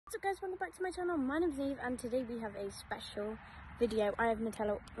What's up guys, welcome back to my channel. My name's Eve and today we have a special video. I have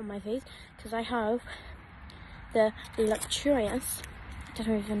Nutella on my face because I have the luxurious, I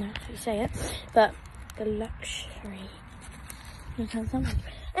don't even know how you say it, but the luxury.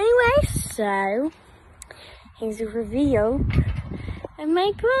 Anyway, so here's a reveal of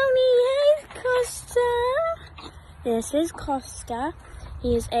my pony. Here's Costa. This is Costa.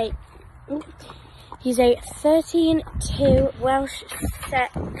 He's a 13-2 Welsh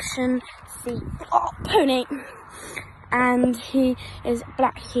section C pony, and he is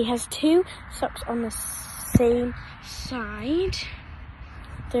black. He has two socks on the same side.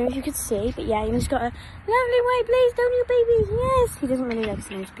 Don't know if you could see, but yeah, he's got a lovely white blaze, don't you, baby? Yes, he doesn't really like his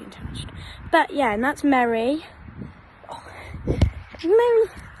nose being touched. But yeah, and that's Mary. Oh, Mary,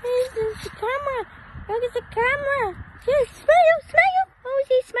 there's the camera. Look at the camera. Yes, smile. Oh,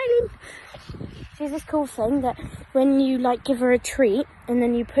 she's smiling. There's this cool thing that when you like give her a treat and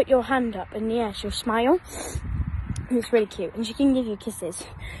then you put your hand up and yeah, she'll smile. And it's really cute. And she can give you kisses.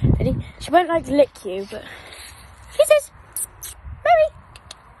 Ready? She won't like lick you, but kisses. Mary.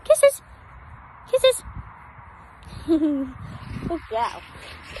 Kisses. Kisses. Oh yeah.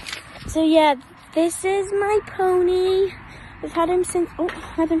 So yeah, this is my pony. We've had him since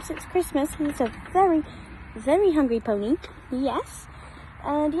Christmas. He's a very, very hungry pony. Yes.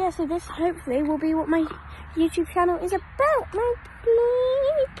 And yeah, so this hopefully will be what my YouTube channel is about. My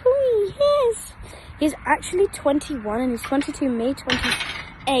pony, yes. He's actually 21 and he's 22, May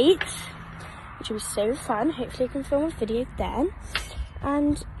 28th, which will be so fun. Hopefully I can film a video then.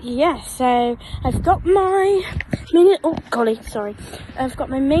 And yeah, so I've got my I've got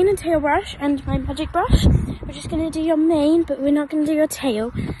my mane and tail brush and my magic brush. We're just gonna do your mane, but we're not gonna do your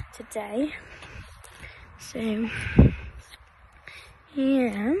tail today. So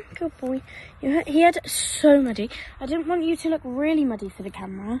yeah, good boy. He had so muddy. I didn't want you to look really muddy for the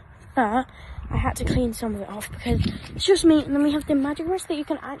camera, but I had to clean some of it off because it's just me. And then we have the magic brush that you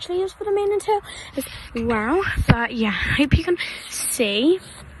can actually use for the mane and tail as well. But yeah, I hope you can see.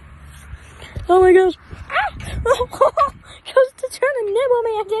 Oh my gosh. Just trying to nibble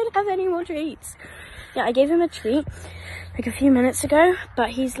me. I didn't have any more treats. Yeah, I gave him a treat like a few minutes ago,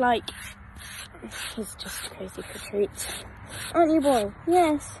 but he's just crazy for treats. Aren't you, boy?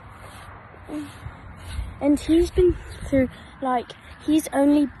 Yes. And he's been through, he's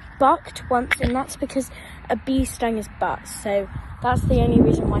only bucked once, and that's because a bee stung his butt. So that's the only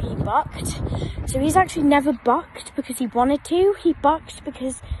reason why he bucked. So he's actually never bucked because he wanted to. He bucked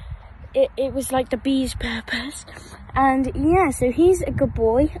because it was like the bee's purpose. And yeah, so he's a good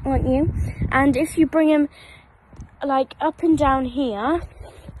boy, aren't you? And if you bring him up and down here,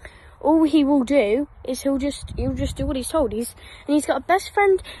 all he will do is he'll just do what he's told. He's got a best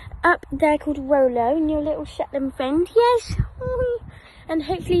friend up there called Rolo, and your little Shetland friend. Yes. And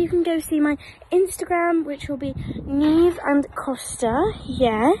hopefully you can go see my Instagram, which will be Neve and Costa.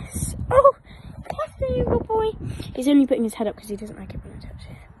 Yes. Oh, Costa, you good boy. He's only putting his head up because he doesn't like it when I touch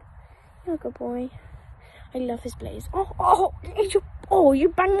him. You're a good boy. I love his blaze. Oh, you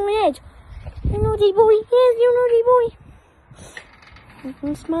banged my head. You naughty boy. Yes, you naughty boy. You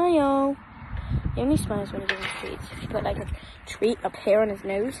can smile. He only smiles when he gives treats. If you put a treat up here on his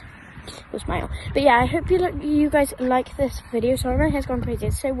nose, he'll smile. But yeah, I hope you guys like this video. Sorry, my hair's gone crazy.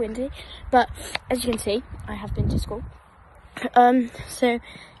 It's so windy. But as you can see, I have been to school. So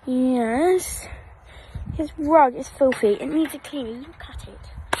yes, his rug is filthy. It needs a cleaning. You cut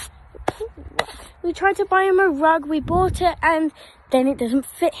it. We tried to buy him a rug. We bought it, and then it doesn't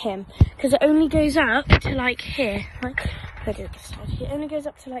fit him because it only goes up to here. It only goes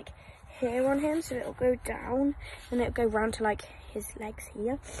up to here on him, so it'll go down and it'll go round to his legs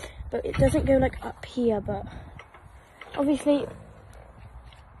here, but it doesn't go up here. But obviously,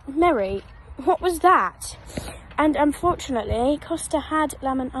 Mary, what was that? And unfortunately, Costa had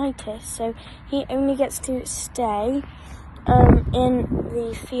laminitis, so he only gets to stay in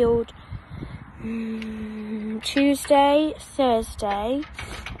the field Tuesday, Thursday,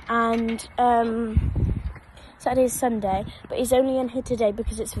 and Saturday is Sunday, but he's only in here today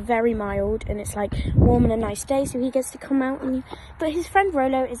because it's very mild and it's warm and a nice day, so he gets to come out. But his friend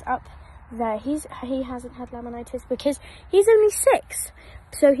Rolo is up there. He hasn't had laminitis because he's only 6,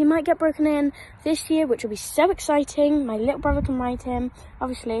 so he might get broken in this year, which will be so exciting. My little brother can ride him.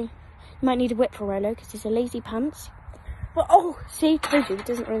 Obviously, you might need a whip for Rolo because he's a lazy pants. But oh, see, told you, he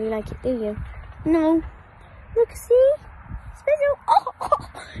doesn't really like it, do you? No. Look, see, special. Oh,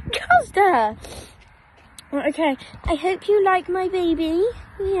 Costa. Okay, I hope you like my baby.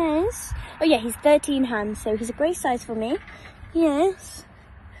 Yes. Oh yeah, he's 13 hands, so he's a great size for me. Yes.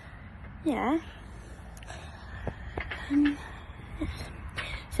 Yeah.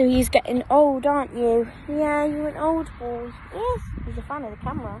 So So he's getting old, aren't you? Yeah, you're an old boy. Yes, he's a fan of the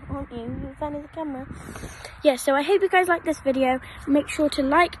camera, aren't you? You're a fan of the camera. Yeah, so I hope you guys like this video. Make sure to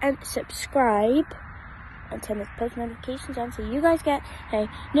like and subscribe. And turn the post notifications on so you guys get a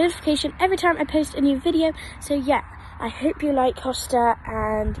notification every time I post a new video. So yeah, I hope you like Costa,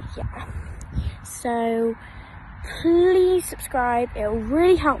 and yeah, so please subscribe, it'll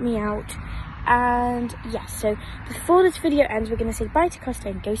really help me out. And yeah, so before this video ends, we're going to say bye to Costa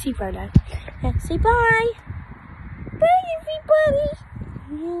and go see Rolo. Yeah, say bye. Bye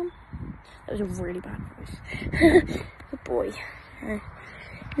everybody. Yeah. That was a really bad voice. Good boy.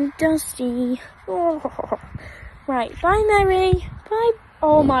 Dusty. Oh. Right, bye Mary. Bye.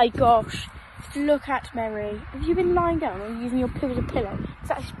 Oh my gosh. Look at Mary. Have you been lying down or using your poo as a pillow?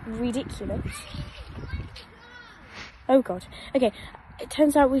 That's ridiculous. Oh god. Okay, it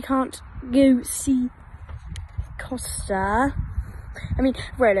turns out we can't go see Costa. I mean,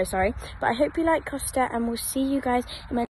 Rolo, sorry. But I hope you like Costa, and we'll see you guys in my